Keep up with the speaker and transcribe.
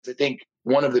I think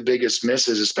one of the biggest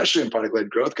misses, especially in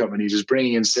product-led growth companies, is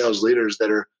bringing in sales leaders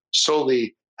that are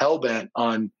solely hell-bent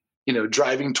on,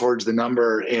 driving towards the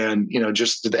number and,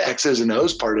 just the X's and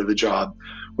O's part of the job.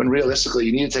 When realistically,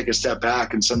 you need to take a step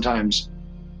back, and sometimes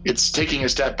it's taking a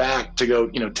step back to go,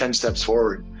 10 steps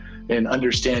forward and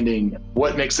understanding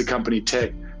what makes the company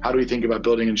tick. How do we think about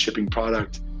building and shipping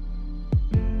product?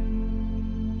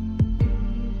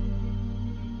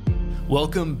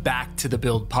 Welcome back to the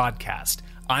Build Podcast.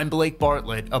 I'm Blake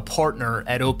Bartlett, a partner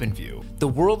at OpenView. The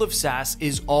world of SaaS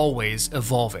is always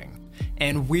evolving,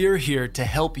 and we're here to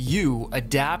help you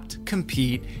adapt,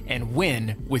 compete, and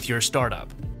win with your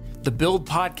startup. The Build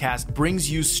Podcast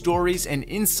brings you stories and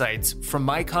insights from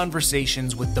my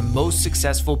conversations with the most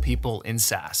successful people in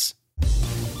SaaS.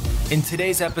 In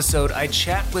today's episode, I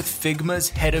chat with Figma's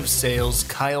head of sales,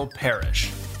 Kyle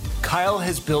Parrish. Kyle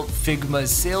has built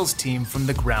Figma's sales team from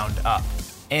the ground up.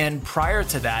 And prior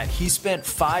to that, he spent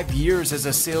 5 years as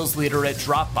a sales leader at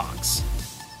Dropbox.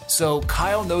 So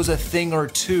Kyle knows a thing or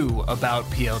two about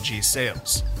PLG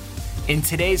sales. In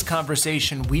today's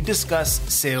conversation, we discuss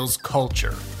sales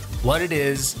culture, what it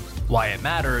is, why it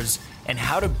matters, and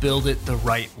how to build it the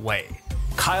right way.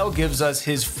 Kyle gives us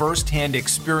his firsthand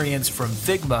experience from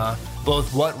Figma,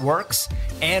 both what works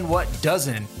and what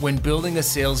doesn't when building a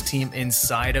sales team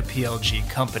inside a PLG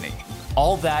company.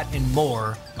 All that and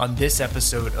more on this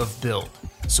episode of Build.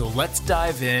 So let's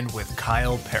dive in with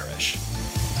Kyle Parrish.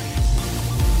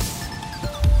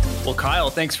 Well, Kyle,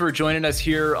 thanks for joining us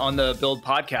here on the Build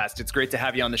Podcast. It's great to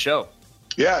have you on the show.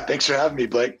 Yeah, thanks for having me,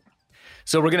 Blake.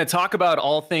 So we're going to talk about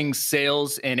all things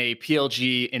sales in a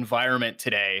PLG environment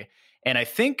today. And I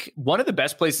think one of the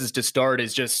best places to start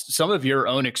is just some of your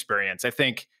own experience. I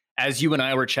think as you and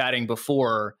I were chatting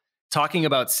before, talking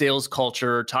about sales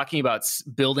culture, talking about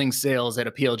building sales at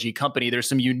a PLG company, there's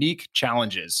some unique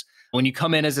challenges. When you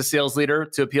come in as a sales leader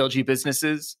to a PLG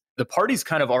businesses, the party's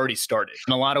kind of already started.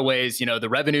 In a lot of ways, the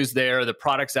revenue's there, the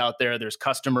product's out there, there's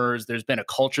customers, there's been a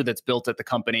culture that's built at the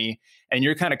company, and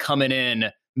you're kind of coming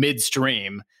in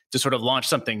midstream to sort of launch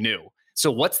something new.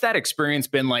 So what's that experience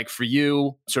been like for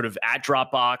you, sort of at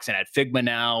Dropbox and at Figma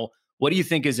now? What do you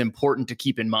think is important to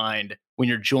keep in mind when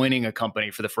you're joining a company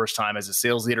for the first time as a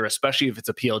sales leader, especially if it's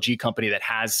a PLG company that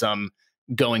has some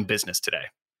going business today?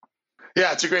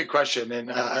 Yeah, it's a great question.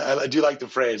 And I do like the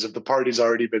phrase of the party's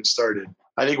already been started.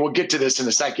 I think we'll get to this in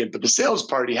a second, but the sales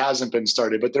party hasn't been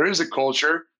started. But there is a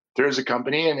culture, there is a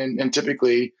company. And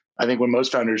typically, I think when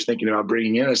most founders are thinking about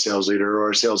bringing in a sales leader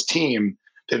or a sales team,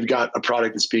 they've got a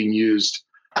product that's being used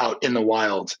out in the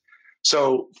wild.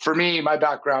 So for me, my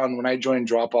background, when I joined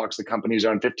Dropbox, the company's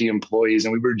around 50 employees,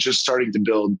 and we were just starting to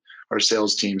build our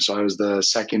sales team. So I was the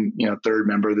second, third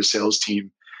member of the sales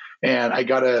team. And I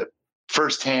got a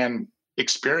firsthand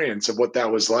experience of what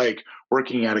that was like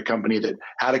working at a company that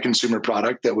had a consumer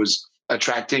product that was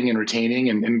attracting and retaining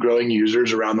and growing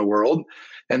users around the world.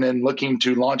 And then looking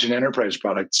to launch an enterprise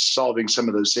product, solving some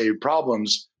of those same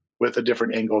problems with a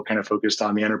different angle, kind of focused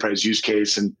on the enterprise use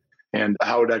case and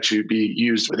how it would actually be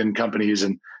used within companies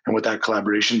and what that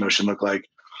collaboration motion looked like.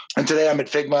 And today I'm at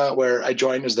Figma, where I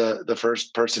joined as the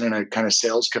first person in a kind of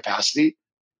sales capacity,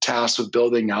 tasked with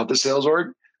building out the sales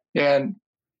org. And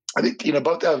I think,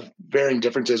 both have varying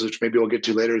differences, which maybe we'll get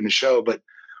to later in the show. But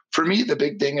for me, the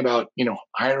big thing about,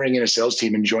 hiring in a sales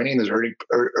team and joining those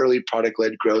early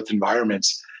product-led growth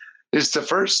environments is to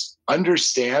first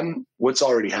understand what's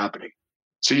already happening.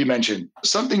 So you mentioned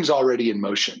something's already in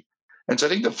motion. And so I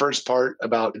think the first part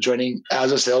about joining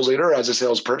as a sales leader or as a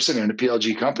salesperson in a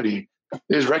PLG company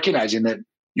is recognizing that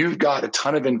you've got a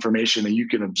ton of information that you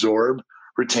can absorb,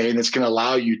 retain, that's going to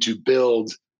allow you to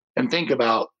build and think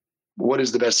about what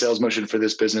is the best sales motion for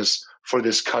this business, for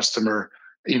this customer,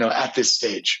 at this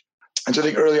stage. And so I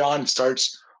think early on it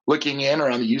starts looking in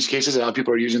around the use cases and how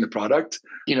people are using the product.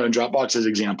 In Dropbox's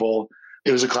example,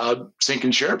 it was a cloud sync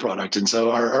and share product. And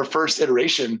so our first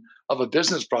iteration of a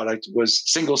business product was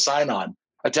single sign-on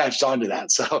attached onto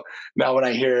that. So now when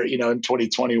I hear, in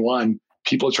 2021,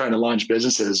 people trying to launch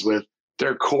businesses with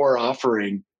their core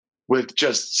offering with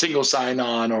just single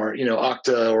sign-on or,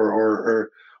 Okta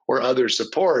or other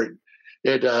support,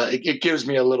 it gives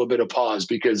me a little bit of pause,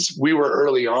 because we were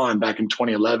early on back in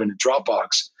 2011 at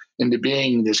Dropbox into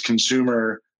being this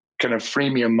consumer kind of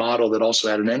freemium model that also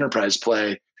had an enterprise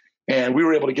play. And we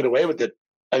were able to get away with it,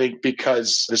 I think,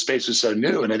 because the space was so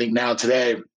new. And I think now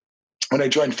today, when I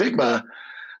joined Figma,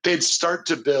 they'd start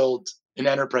to build an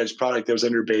enterprise product that was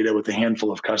under beta with a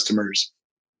handful of customers.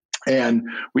 And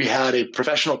we had a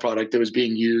professional product that was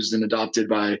being used and adopted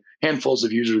by handfuls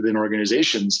of users within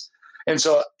organizations. And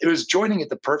so it was joining at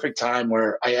the perfect time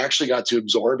where I actually got to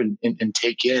absorb and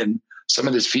take in some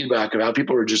of this feedback of how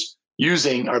people were just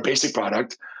using our basic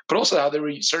product, but also how they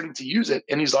were starting to use it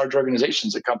in these large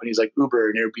organizations at companies like Uber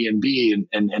and Airbnb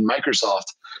and Microsoft.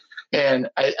 And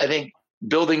I think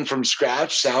building from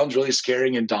scratch sounds really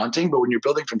scary and daunting, but when you're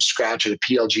building from scratch at a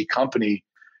PLG company,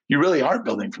 you really aren't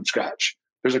building from scratch.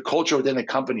 There's a culture within the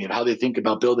company of how they think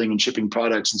about building and shipping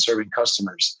products and serving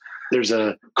customers. There's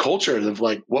a culture of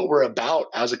like what we're about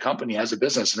as a company, as a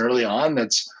business. And early on,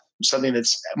 that's something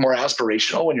that's more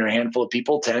aspirational when you're a handful of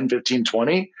people, 10, 15,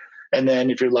 20. And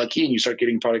then if you're lucky and you start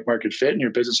getting product market fit and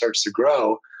your business starts to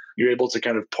grow, you're able to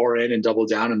kind of pour in and double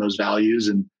down on those values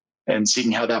and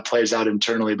seeing how that plays out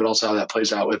internally, but also how that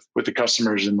plays out with the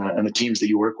customers and the teams that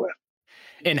you work with.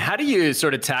 And how do you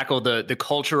sort of tackle the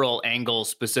cultural angle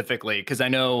specifically? Because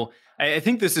I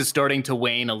think this is starting to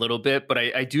wane a little bit, but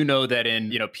I do know that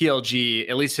in PLG,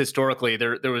 at least historically,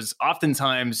 there was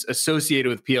oftentimes associated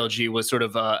with PLG was sort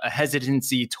of a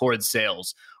hesitancy towards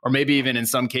sales, or maybe even in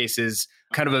some cases,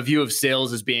 kind of a view of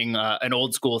sales as being an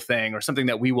old school thing or something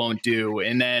that we won't do.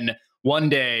 And then one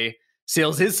day,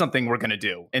 sales is something we're going to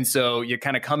do. And so you're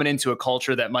kind of coming into a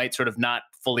culture that might sort of not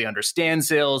fully understand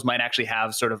sales, might actually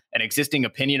have sort of an existing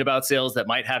opinion about sales that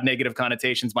might have negative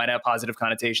connotations, might have positive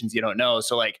connotations, you don't know.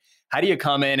 So like, how do you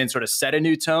come in and sort of set a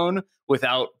new tone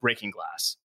without breaking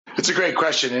glass? It's a great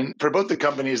question. And for both the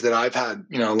companies that I've had,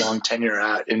 a long tenure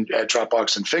at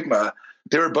Dropbox and Figma,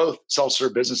 they were both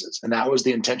self-serve businesses. And that was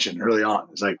the intention early on.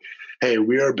 It's like, hey,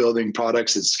 we are building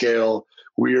products at scale.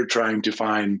 We are trying to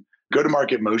find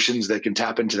go-to-market motions that can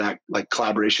tap into that like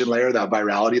collaboration layer, that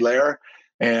virality layer.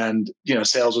 And,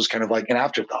 sales was kind of like an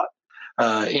afterthought.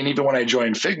 And even when I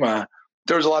joined Figma,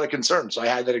 there was a lot of concern. So I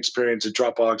had that experience at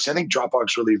Dropbox. I think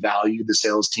Dropbox really valued the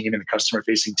sales team and the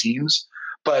customer-facing teams,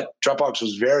 but Dropbox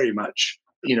was very much,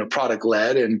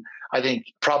 product-led. And I think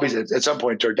probably at some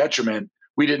point to our detriment,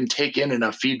 we didn't take in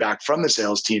enough feedback from the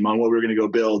sales team on what we were going to go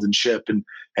build and ship and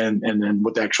then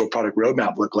what the actual product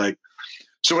roadmap looked like.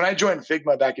 So when I joined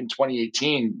Figma back in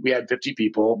 2018, we had 50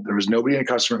 people. There was nobody in a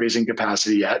customer-facing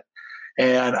capacity yet.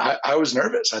 And I was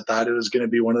nervous. I thought it was going to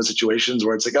be one of those situations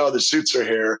where it's like, oh, the suits are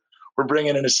here. We're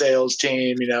bringing in a sales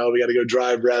team. We got to go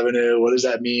drive revenue. What does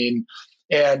that mean?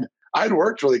 And I'd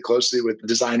worked really closely with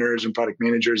designers and product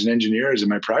managers and engineers in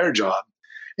my prior job.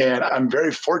 And I'm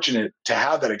very fortunate to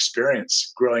have that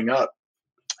experience growing up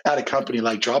at a company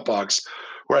like Dropbox,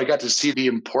 where I got to see the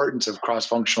importance of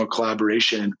cross-functional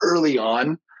collaboration. And early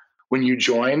on, when you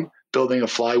join, building a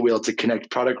flywheel to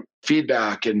connect product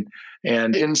feedback and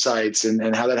insights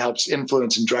and how that helps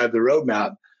influence and drive the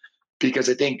roadmap. Because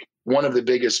I think one of the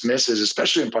biggest misses,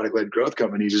 especially in product-led growth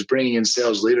companies, is bringing in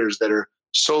sales leaders that are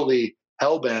solely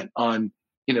hell-bent on,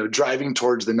 driving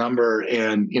towards the number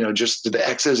and, just the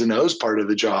X's and O's part of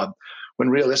the job, when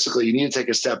realistically you need to take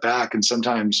a step back. And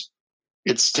sometimes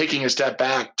it's taking a step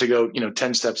back to go,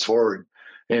 10 steps forward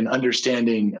and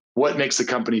understanding what makes the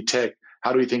company tick.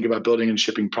 How do we think about building and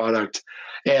shipping product?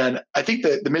 And I think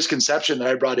that the misconception that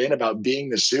I brought in about being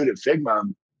the suit at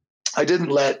Figma, I didn't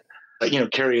let,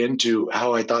 carry into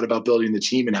how I thought about building the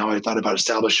team and how I thought about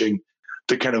establishing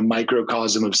the kind of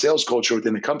microcosm of sales culture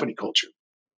within the company culture.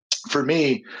 For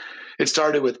me, it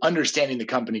started with understanding the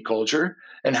company culture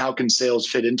and how can sales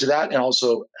fit into that and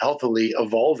also healthily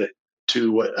evolve it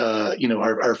to what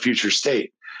our future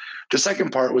state. The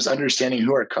second part was understanding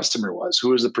who our customer was, who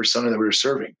was the persona that we were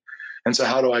serving. And so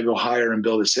how do I go hire and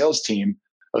build a sales team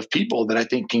of people that I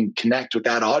think can connect with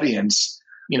that audience?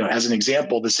 As an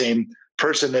example, the same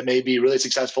person that may be really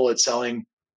successful at selling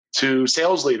to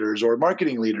sales leaders or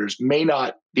marketing leaders may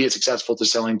not be as successful to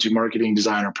selling to marketing,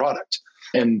 design, or product.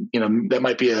 And, that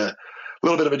might be a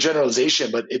little bit of a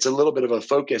generalization, but it's a little bit of a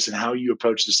focus in how you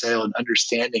approach the sale and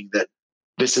understanding that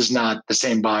this is not the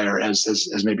same buyer as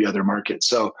maybe other markets.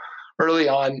 So early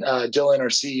on, Dylan, our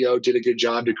CEO, did a good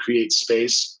job to create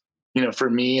space, for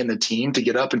me and the team to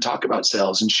get up and talk about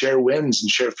sales and share wins and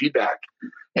share feedback.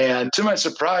 And to my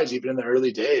surprise, even in the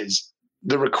early days,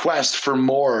 the request for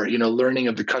more, learning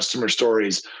of the customer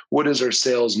stories. What is our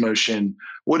sales motion?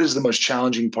 What is the most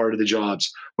challenging part of the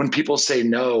jobs? When people say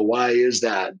no, why is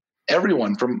that?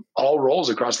 Everyone from all roles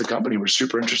across the company were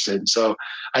super interested. So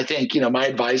I think, my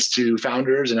advice to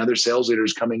founders and other sales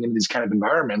leaders coming into these kind of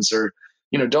environments are,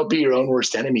 don't be your own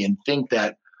worst enemy and think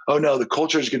that, oh no, the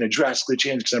culture is going to drastically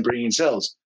change because I'm bringing in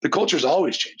sales. The culture is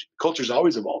always changing. The culture is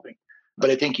always evolving. But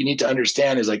I think you need to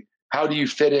understand is like, how do you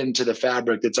fit into the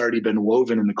fabric that's already been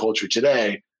woven in the culture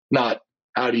today? Not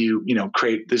how do you,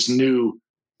 create this new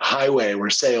highway where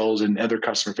sales and other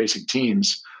customer-facing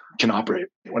teams can operate.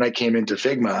 When I came into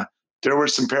Figma, there were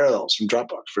some parallels from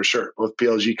Dropbox for sure. Both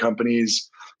PLG companies.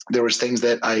 There was things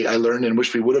that I learned and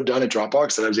wish we would have done at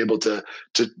Dropbox that I was able to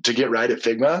get right at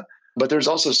Figma. But there's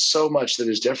also so much that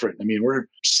is different. I mean, we're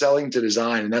selling to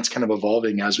design, and that's kind of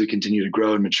evolving as we continue to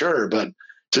grow and mature. But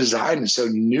design is so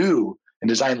new, and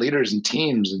design leaders and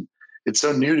teams, and it's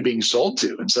so new to being sold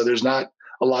to. And so there's not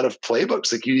a lot of playbooks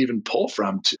that you even pull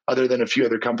from, other than a few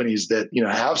other companies that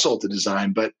have sold to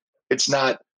design, but it's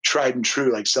not tried and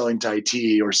true like selling to IT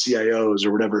or CIOs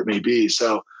or whatever it may be.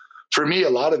 So for me, a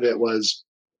lot of it was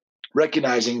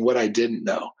recognizing what I didn't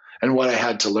know and what I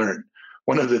had to learn.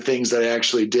 One of the things that I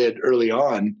actually did early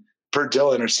on, per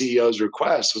Dylan, our CEO's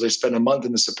request, was I spent a month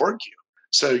in the support queue.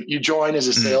 So you join as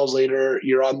a sales leader,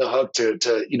 you're on the hook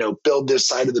to build this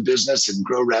side of the business and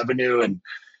grow revenue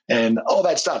and all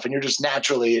that stuff. And you're just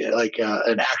naturally like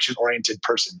an action-oriented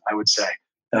person, I would say.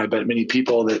 And I bet many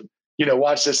people that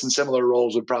watch this in similar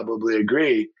roles would probably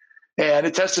agree. And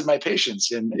it tested my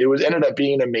patience, and it ended up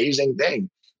being an amazing thing.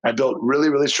 I built really,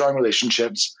 really strong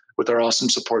relationships with our awesome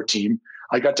support team.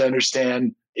 I got to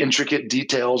understand intricate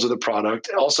details of the product,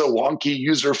 also wonky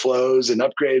user flows and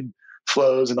upgrade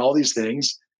flows and all these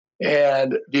things.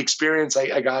 And the experience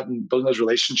I got in building those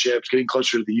relationships, getting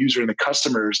closer to the user and the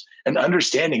customers, and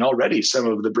understanding already some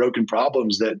of the broken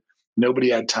problems that nobody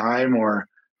had time or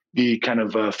the kind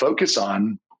of focus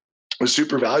on, was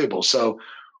super valuable. So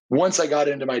once I got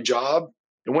into my job,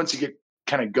 and once you get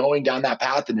kind of going down that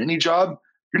path in any job,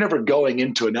 you're never going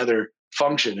into another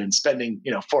function and spending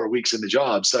 4 weeks in the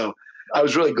job. So I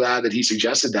was really glad that he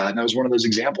suggested that. And that was one of those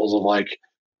examples of like,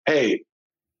 hey,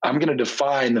 I'm going to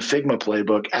define the Figma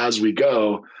playbook as we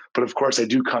go. But of course, I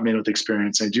do come in with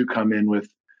experience. I do come in with,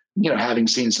 having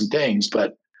seen some things,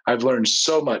 but I've learned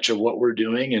so much of what we're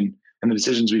doing and the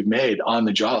decisions we've made on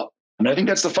the job. And I think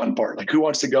that's the fun part. Like, who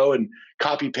wants to go and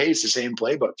copy paste the same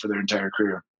playbook for their entire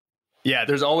career? Yeah,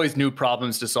 there's always new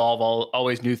problems to solve,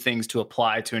 always new things to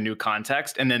apply to a new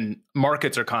context. And then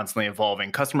markets are constantly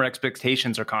evolving. Customer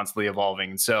expectations are constantly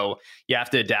evolving. So you have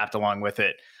to adapt along with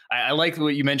it. I like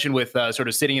what you mentioned with sort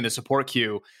of sitting in the support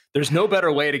queue. There's no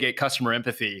better way to get customer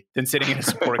empathy than sitting in a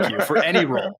support queue for any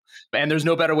role. And there's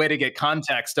no better way to get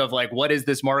context of like, what is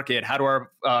this market? How do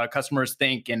our customers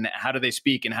think, and how do they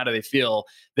speak, and how do they feel,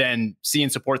 than seeing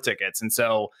support tickets. And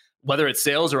so whether it's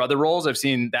sales or other roles, I've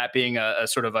seen that being a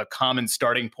sort of a common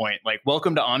starting point. Like,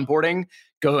 welcome to onboarding,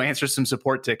 go answer some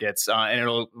support tickets, and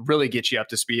it'll really get you up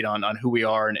to speed on who we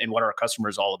are and what our customer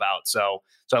is all about. So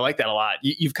I like that a lot.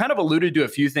 You've kind of alluded to a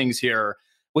few things here,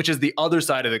 which is the other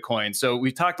side of the coin. So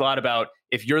we've talked a lot about,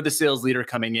 if you're the sales leader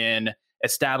coming in,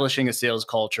 establishing a sales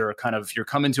culture, kind of you're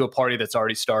coming to a party that's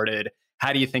already started.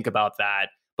 How do you think about that?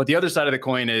 But the other side of the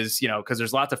coin is, because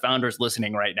there's lots of founders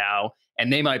listening right now,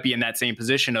 and they might be in that same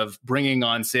position of bringing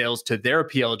on sales to their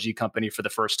PLG company for the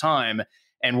first time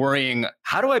and worrying,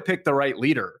 how do I pick the right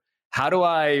leader? How do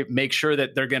I make sure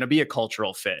that they're going to be a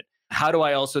cultural fit? How do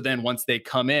I also then, once they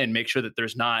come in, make sure that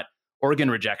there's not organ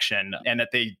rejection and that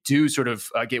they do sort of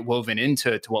get woven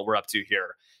into what we're up to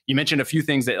here? You mentioned a few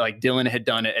things that like Dylan had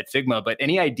done at Figma, but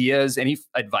any ideas, any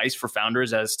advice for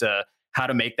founders as to how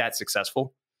to make that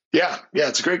successful? Yeah,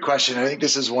 it's a great question. I think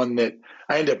this is one that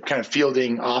I end up kind of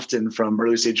fielding often from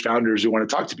early stage founders who want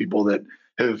to talk to people that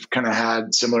have kind of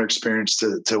had similar experience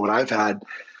to what I've had.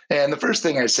 And the first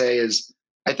thing I say is,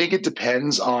 I think it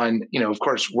depends on, of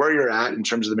course, where you're at in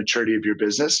terms of the maturity of your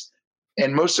business.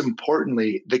 And most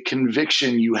importantly, the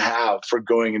conviction you have for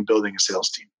going and building a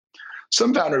sales team.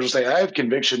 Some founders will say, I have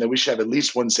conviction that we should have at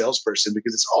least one salesperson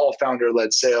because it's all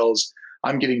founder-led sales.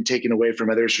 I'm getting taken away from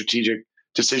other strategic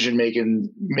decision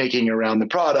making around the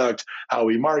product, how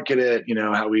we market it,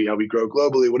 how we grow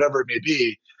globally, whatever it may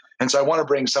be. And so I want to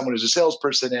bring someone who's a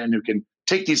salesperson in who can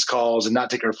take these calls and not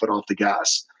take our foot off the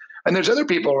gas. And there's other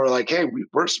people who are like, hey,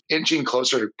 we're inching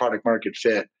closer to product market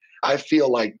fit. I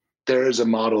feel like there is a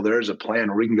model, there is a plan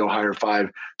where we can go hire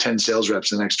 5-10 sales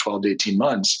reps in the next 12 to 18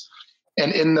 months.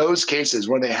 And in those cases,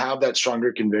 when they have that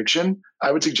stronger conviction,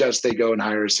 I would suggest they go and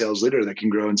hire a sales leader that can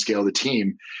grow and scale the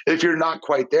team. If you're not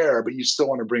quite there, but you still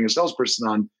want to bring a salesperson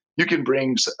on, you can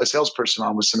bring a salesperson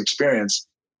on with some experience.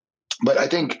 But I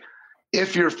think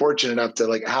if you're fortunate enough to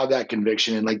like have that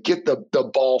conviction and like get the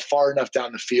ball far enough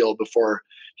down the field before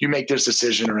you make this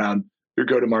decision around your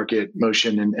go-to-market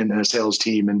motion and a sales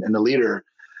team and the leader,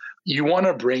 you want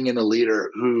to bring in a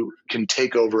leader who can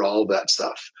take over all of that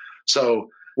stuff. So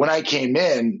when I came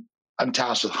in, I'm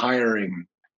tasked with hiring.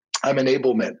 I'm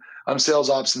enablement. I'm sales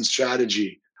ops and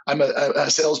strategy. I'm a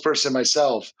salesperson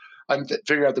myself. I'm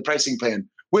figuring out the pricing plan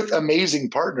with amazing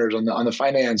partners on the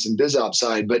finance and biz ops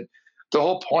side. But the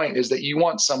whole point is that you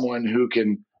want someone who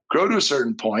can grow to a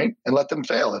certain point and let them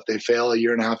fail. If they fail a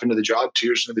year and a half into the job, 2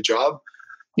 years into the job,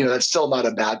 that's still not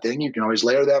a bad thing. You can always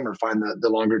layer them or find the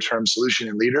longer term solution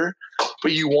and leader.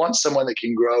 But you want someone that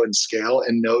can grow and scale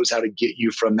and knows how to get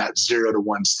you from that 0 to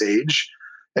 1 stage.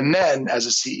 And then as a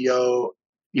CEO,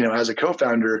 as a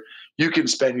co-founder, you can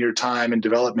spend your time in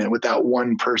development with that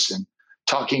one person,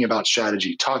 talking about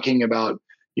strategy, talking about,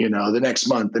 the next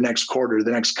month, the next quarter,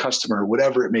 the next customer,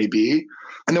 whatever it may be.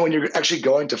 And then when you're actually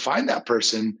going to find that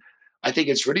person, I think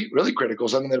it's really, really critical.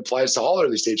 Something that applies to all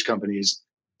early stage companies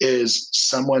is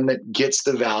someone that gets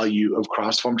the value of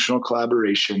cross-functional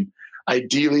collaboration.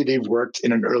 Ideally, they've worked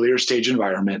in an earlier stage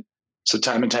environment. So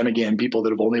time and time again, people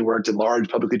that have only worked in large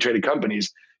publicly traded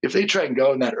companies, if they try and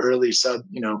go in that early sub,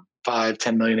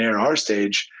 5-10 million ARR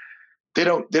stage, they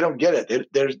don't get it.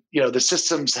 They're the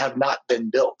systems have not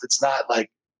been built. It's not like,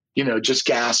 just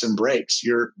gas and brakes.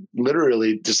 You're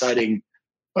literally deciding,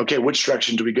 okay, which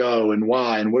direction do we go and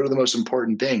why, and what are the most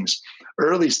important things?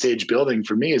 Early stage building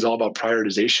for me is all about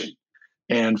prioritization.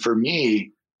 And for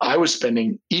me, I was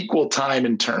spending equal time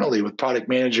internally with product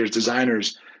managers,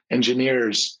 designers,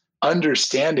 engineers,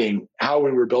 understanding how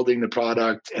we were building the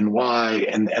product and why,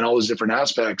 and all those different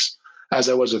aspects, as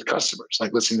I was with customers,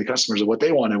 like listening to customers of what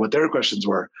they wanted, what their questions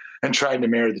were, and trying to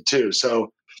marry the two.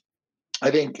 So I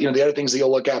think, the other things that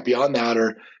you'll look at beyond that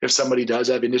are if somebody does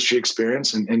have industry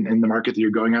experience in the market that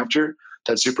you're going after,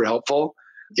 that's super helpful.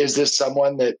 Is this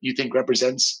someone that you think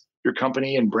represents your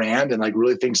company and brand and like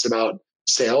really thinks about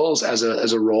sales as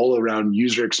a role around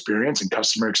user experience and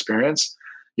customer experience?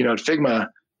 At Figma,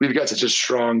 we've got such a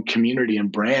strong community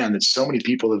and brand that so many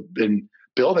people have been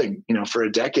building, for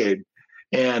a decade.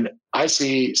 And I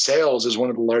see sales as one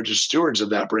of the largest stewards of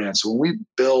that brand. So when we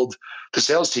build the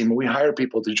sales team and we hire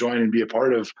people to join and be a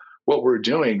part of what we're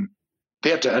doing, they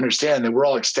have to understand that we're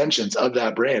all extensions of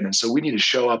that brand. And so we need to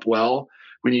show up well.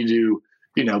 We need to,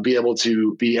 be able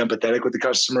to be empathetic with the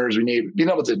customers. We need being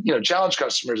able to, challenge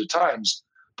customers at times,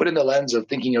 but in the lens of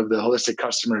thinking of the holistic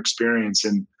customer experience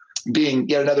and being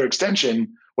yet another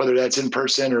extension, whether that's in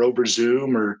person or over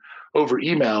Zoom or over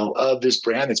email, of this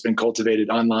brand that's been cultivated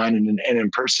online and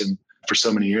in person for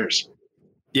so many years.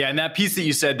 Yeah, and that piece that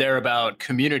you said there about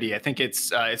community, I think it's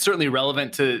certainly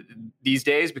relevant to these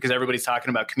days because everybody's talking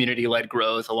about community-led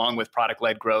growth along with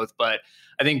product-led growth. But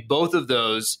I think both of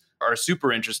those are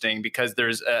super interesting because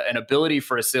there's an ability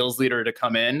for a sales leader to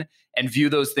come in and view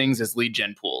those things as lead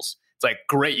gen pools. It's like,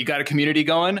 great, you got a community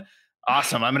going?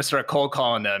 Awesome. I'm going to start cold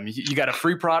calling them. You got a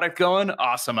free product going?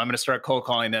 Awesome. I'm going to start cold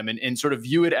calling them and sort of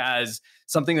view it as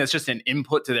something that's just an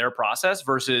input to their process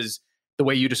versus the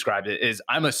way you described it is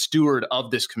I'm a steward of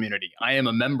this community. I am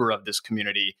a member of this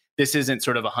community. This isn't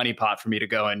sort of a honeypot for me to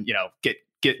go and,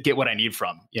 get what I need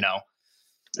from. Yeah.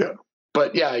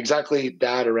 But yeah, exactly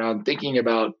that around thinking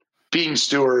about being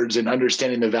stewards and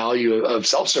understanding the value of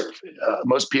self-serve.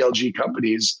 Most PLG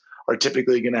companies are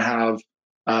typically going to have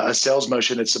a sales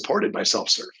motion that's supported by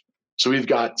self-serve. So we've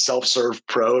got Self-Serve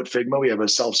Pro at Figma. We have a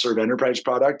Self-Serve Enterprise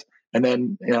product, and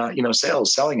then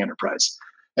selling enterprise.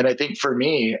 And I think for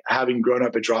me, having grown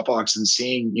up at Dropbox and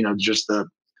seeing just the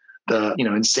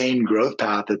insane growth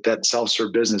path that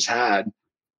self-serve business had,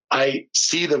 I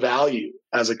see the value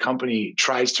as a company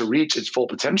tries to reach its full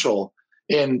potential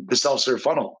in the self-serve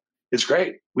funnel. It's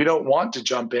great. We don't want to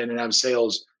jump in and have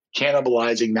sales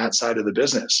cannibalizing that side of the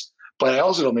business. But I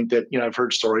also don't think that, I've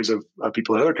heard stories of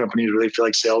people at other companies where they feel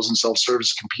like sales and self-serve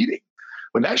is competing,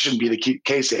 when that shouldn't be the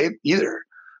case either.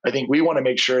 I think we want to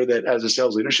make sure that as a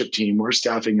sales leadership team, we're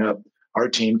staffing up our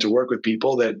team to work with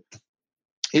people that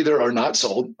either are not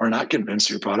sold or not convinced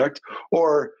of your product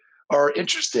or are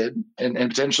interested and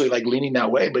potentially like leaning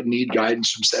that way, but need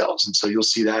guidance from sales. And so you'll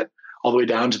see that all the way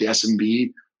down to the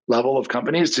SMB level of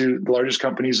companies to the largest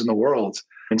companies in the world.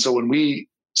 And so when we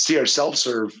see our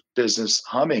self-serve business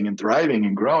humming and thriving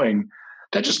and growing,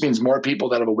 that just means more people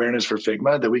that have awareness for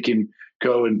Figma that we can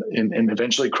go and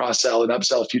eventually cross-sell and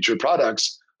upsell future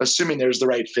products, assuming there's the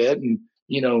right fit. And,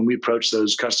 we approach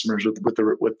those customers with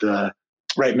the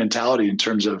right mentality in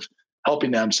terms of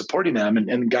helping them, supporting them,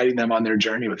 and guiding them on their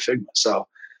journey with Figma. So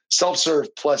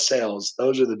self-serve plus sales,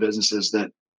 those are the businesses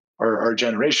that are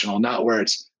generational, not where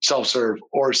it's self-serve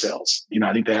or sales.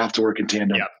 I think they have to work in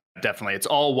tandem. Yeah. Definitely. It's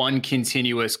all one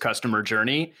continuous customer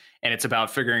journey. And it's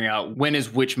about figuring out when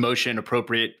is which motion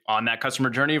appropriate on that customer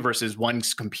journey versus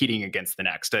one's competing against the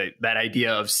next. That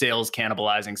idea of sales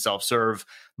cannibalizing self-serve,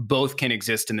 both can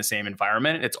exist in the same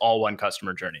environment. It's all one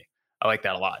customer journey. I like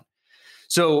that a lot.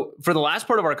 So for the last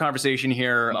part of our conversation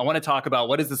here, I want to talk about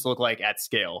what does this look like at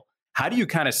scale? How do you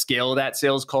kind of scale that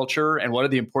sales culture? And what are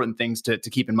the important things to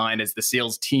keep in mind as the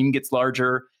sales team gets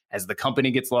larger, as the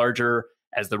company gets larger,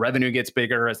 as the revenue gets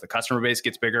bigger, as the customer base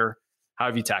gets bigger? How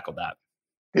have you tackled that?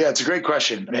 Yeah, it's a great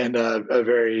question and a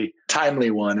very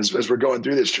timely one as we're going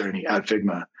through this journey at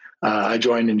Figma. I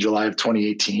joined in July of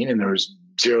 2018, and there was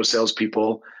zero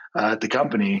salespeople at the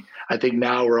company. I think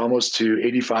now we're almost to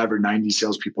 85 or 90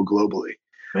 salespeople globally,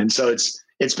 and so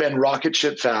it's been rocket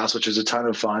ship fast, which is a ton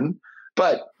of fun.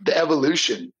 But the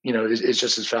evolution, is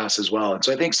just as fast as well. And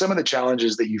so I think some of the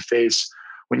challenges that you face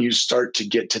when you start to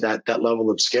get to that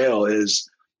level of scale is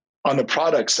on the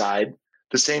product side,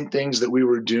 the same things that we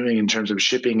were doing in terms of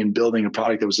shipping and building a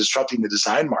product that was disrupting the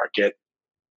design market,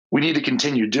 we need to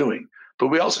continue doing. But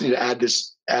we also need to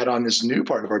add on this new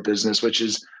part of our business, which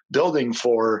is building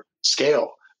for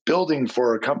scale, building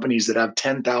for companies that have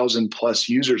 10,000 plus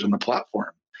users on the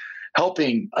platform,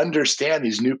 helping understand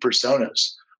these new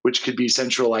personas, which could be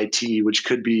central IT, which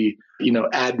could be,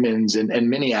 admins and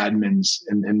mini admins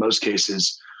in most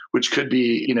cases, which could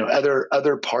be,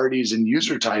 other parties and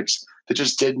user types that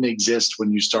just didn't exist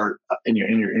when you start in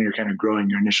your kind of growing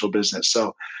your initial business.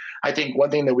 So I think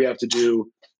one thing that we have to do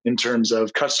in terms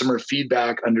of customer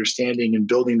feedback, understanding and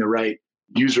building the right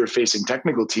user facing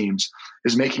technical teams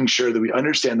is making sure that we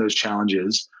understand those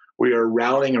challenges. We are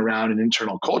rallying around an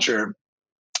internal culture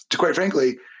to, quite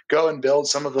frankly, go and build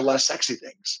some of the less sexy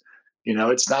things.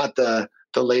 It's not the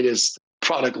latest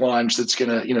product launch that's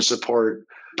going to, support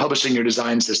publishing your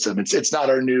design system. It's not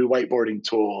our new whiteboarding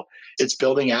tool. It's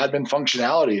building admin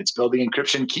functionality. It's building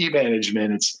encryption key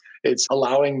management. It's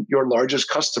allowing your largest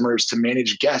customers to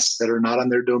manage guests that are not on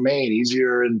their domain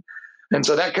easier. And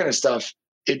so that kind of stuff,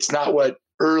 it's not what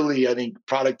early, I think,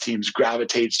 product teams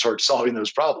gravitates towards solving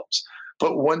those problems.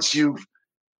 But once you've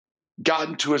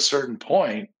gotten to a certain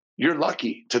point, you're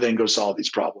lucky to then go solve these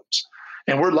problems.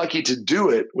 And we're lucky to do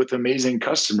it with amazing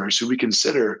customers who we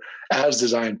consider as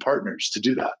design partners to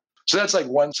do that. So that's like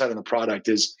one side of the product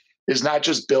is not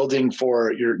just building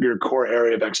for your core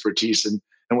area of expertise and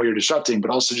what you're disrupting, but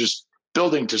also just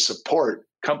building to support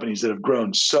companies that have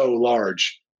grown so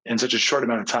large in such a short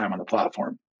amount of time on the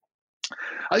platform.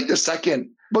 I think the second,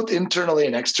 both internally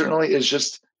and externally, is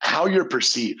just how you're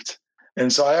perceived.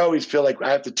 And so I always feel like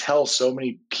I have to tell so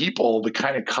many people the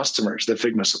kind of customers that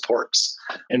Figma supports.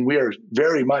 And we are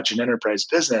very much an enterprise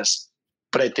business,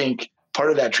 but I think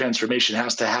part of that transformation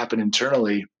has to happen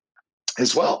internally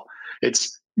as well.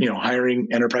 It's, hiring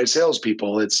enterprise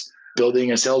salespeople. It's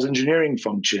building a sales engineering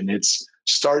function. It's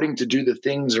starting to do the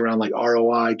things around like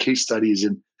ROI, case studies,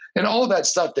 and all of that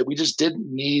stuff that we just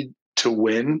didn't need to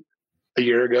win a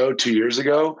year ago, 2 years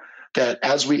ago, that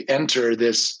as we enter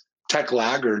this tech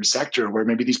laggard sector where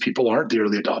maybe these people aren't the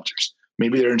early adopters,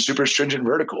 maybe they're in super stringent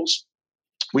verticals.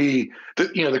 The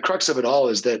crux of it all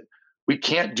is that we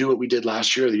can't do what we did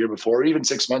last year or the year before, or even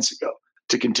 6 months ago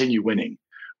to continue winning.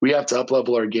 We have to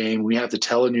up-level our game. We have to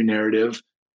tell a new narrative,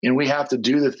 and we have to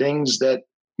do the things that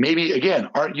maybe, again,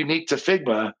 aren't unique to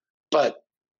Figma, but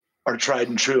are tried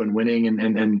and true in winning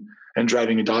and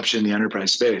driving adoption in the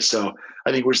enterprise space. So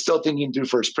I think we're still thinking through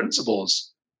first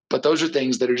principles, but those are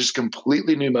things that are just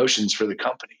completely new motions for the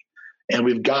company. And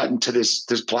we've gotten to this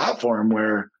platform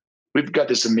where we've got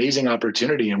this amazing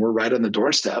opportunity and we're right on the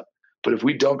doorstep. But if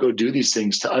we don't go do these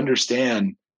things to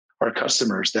understand our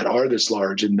customers that are this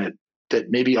large and that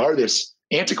maybe are this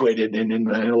antiquated in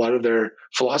a lot of their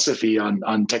philosophy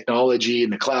on technology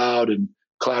and the cloud and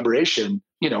collaboration,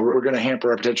 we're going to hamper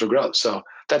our potential growth. So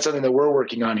that's something that we're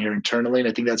working on here internally. And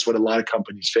I think that's what a lot of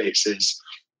companies face is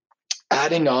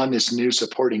adding on this new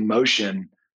supporting motion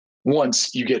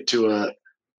once you get to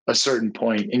a certain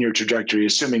point in your trajectory,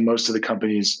 assuming most of the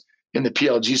companies in the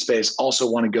PLG space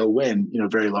also want to go win,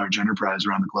 very large enterprise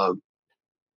around the globe.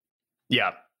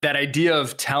 Yeah, that idea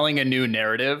of telling a new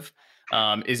narrative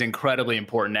is incredibly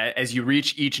important. As you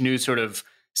reach each new sort of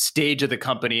stage of the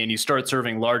company and you start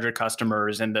serving larger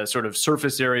customers and the sort of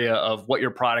surface area of what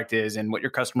your product is and what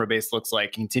your customer base looks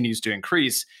like continues to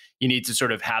increase, you need to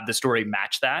sort of have the story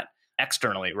match that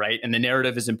externally, right? And the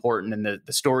narrative is important and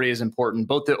the story is important,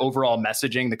 both the overall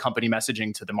messaging, the company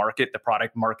messaging to the market, the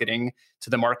product marketing to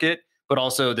the market, but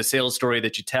also the sales story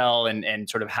that you tell and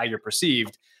sort of how you're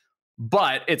perceived.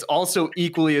 But it's also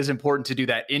equally as important to do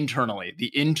that internally, the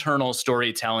internal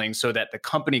storytelling, so that the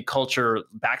company culture,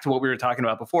 back to what we were talking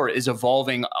about before, is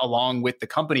evolving along with the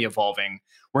company evolving.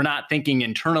 We're not thinking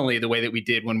internally the way that we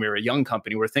did when we were a young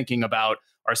company. We're thinking about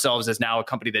ourselves as now a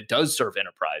company that does serve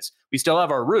enterprise. We still have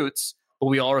our roots, but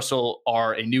we also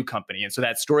are a new company. And so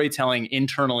that storytelling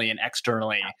internally and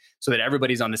externally, so that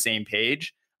everybody's on the same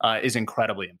page, is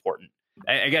incredibly important.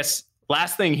 I guess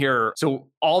last thing here. So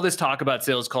all this talk about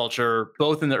sales culture,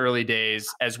 both in the early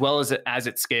days, as well as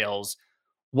it scales,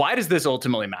 Why does this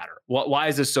ultimately matter? Why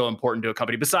is this so important to a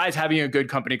company? Besides having a good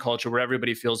company culture where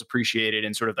everybody feels appreciated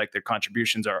and sort of like their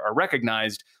contributions are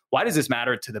recognized, why does this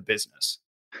matter to the business?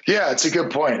 Yeah, it's a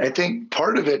good point. I think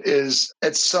part of it is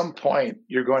at some point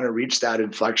you're going to reach that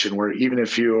inflection where even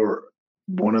if you're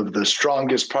one of the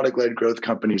strongest product-led growth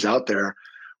companies out there,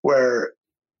 where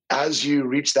as you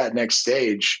reach that next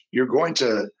stage, you're going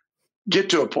to get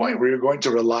to a point where you're going to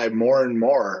rely more and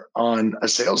more on a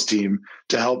sales team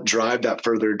to help drive that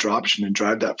further adoption and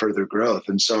drive that further growth.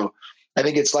 And so I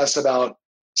think it's less about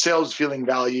sales feeling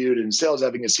valued and sales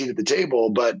having a seat at the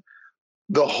table, but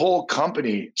the whole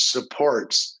company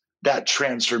supports that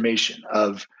transformation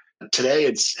of today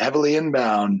it's heavily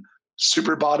inbound,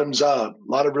 super bottoms up,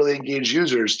 a lot of really engaged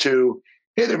users to,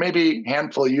 hey, there may be a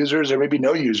handful of users, there may be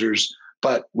no users,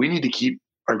 but we need to keep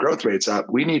our growth rates up.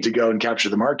 We need to go and capture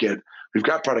the market. We've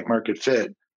got product market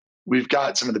fit. We've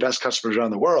got some of the best customers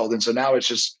around the world. And so now it's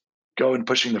just going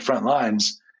pushing the front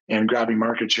lines and grabbing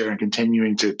market share and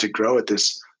continuing to grow at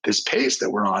this pace that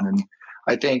we're on. And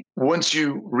I think once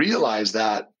you realize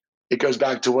that, it goes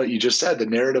back to what you just said, the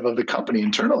narrative of the company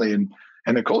internally and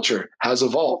the culture has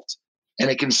evolved. And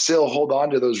it can still hold on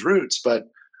to those roots. But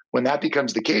when that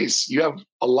becomes the case, you have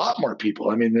a lot more people.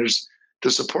 I mean, there's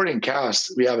the supporting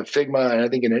cast we have at Figma, and I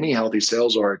think in any healthy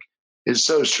sales org is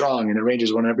so strong. And it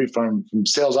ranges from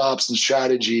sales ops and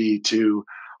strategy to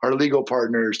our legal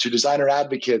partners to designer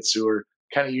advocates who are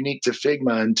kind of unique to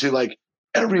Figma and to like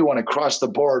everyone across the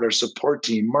board, our support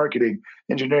team, marketing,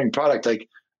 engineering, product, like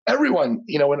everyone,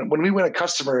 when we win a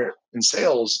customer in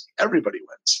sales, everybody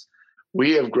wins.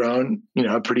 We have grown,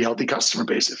 a pretty healthy customer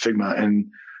base at Figma, and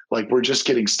like we're just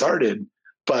getting started.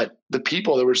 But the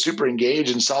people that were super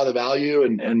engaged and saw the value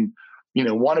and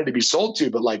wanted to be sold to,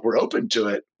 but like we're open to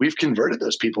it, we've converted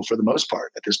those people for the most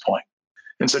part at this point.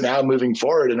 And so now moving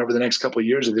forward and over the next couple of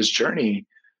years of this journey,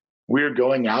 we're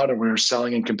going out and we're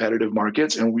selling in competitive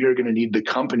markets, and we are going to need the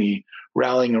company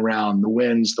rallying around the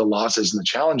wins, the losses, and the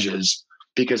challenges.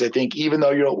 Because I think even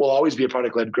though we'll always be a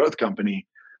product-led growth company,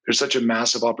 there's such a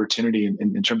massive opportunity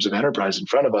in terms of enterprise in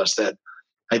front of us that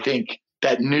I think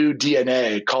that new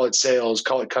DNA, call it sales,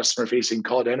 call it customer facing,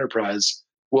 call it enterprise,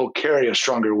 will carry a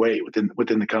stronger weight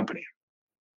within the company.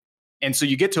 And so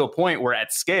you get to a point where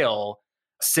at scale,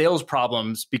 sales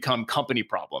problems become company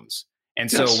problems. And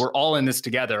so we're all in this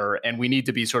together and we need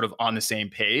to be sort of on the same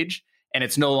page. And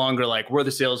it's no longer like we're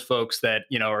the sales folks that,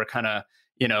 are kind of,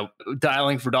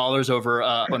 dialing for dollars over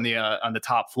on the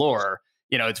top floor.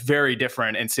 It's very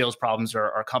different, and sales problems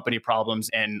are company problems.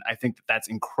 And I think that's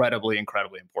incredibly,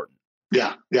 incredibly important.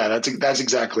 Yeah, that's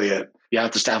exactly it. You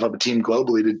have to staff up a team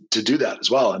globally to do that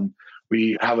as well. And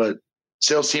we have a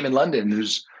sales team in London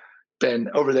who's been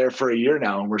over there for a year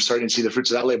now, and we're starting to see the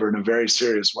fruits of that labor in a very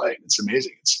serious way. It's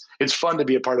amazing. It's fun to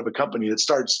be a part of a company that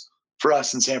starts for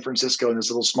us in San Francisco in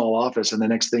this little small office, and the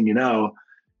next thing you know,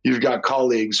 you've got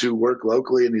colleagues who work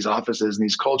locally in these offices and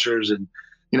these cultures, and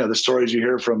the stories you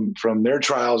hear from their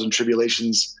trials and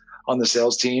tribulations on the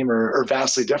sales team are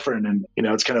vastly different. And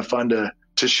it's kind of fun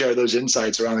to share those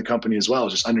insights around the company as well,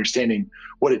 just understanding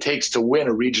what it takes to win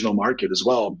a regional market as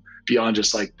well, beyond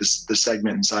just like the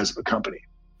segment and size of a company.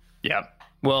 Yeah.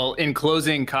 Well, in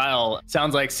closing, Kyle,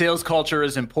 sounds like sales culture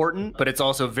is important, but it's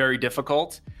also very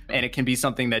difficult. And it can be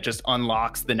something that just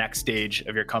unlocks the next stage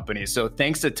of your company. So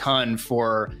thanks a ton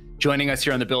for joining us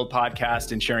here on the Build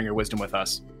podcast and sharing your wisdom with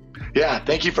us. Yeah,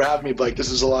 thank you for having me, Blake.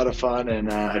 This is a lot of fun,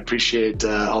 and I appreciate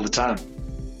all the time.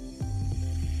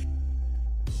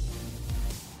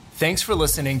 Thanks for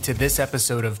listening to this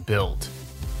episode of Build.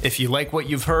 If you like what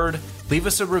you've heard, leave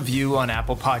us a review on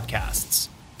Apple Podcasts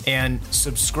and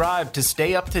subscribe to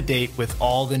stay up to date with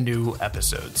all the new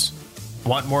episodes.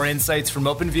 Want more insights from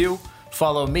OpenView?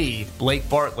 Follow me, Blake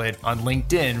Bartlett, on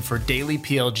LinkedIn for daily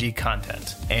PLG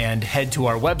content, and head to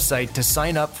our website to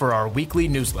sign up for our weekly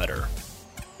newsletter.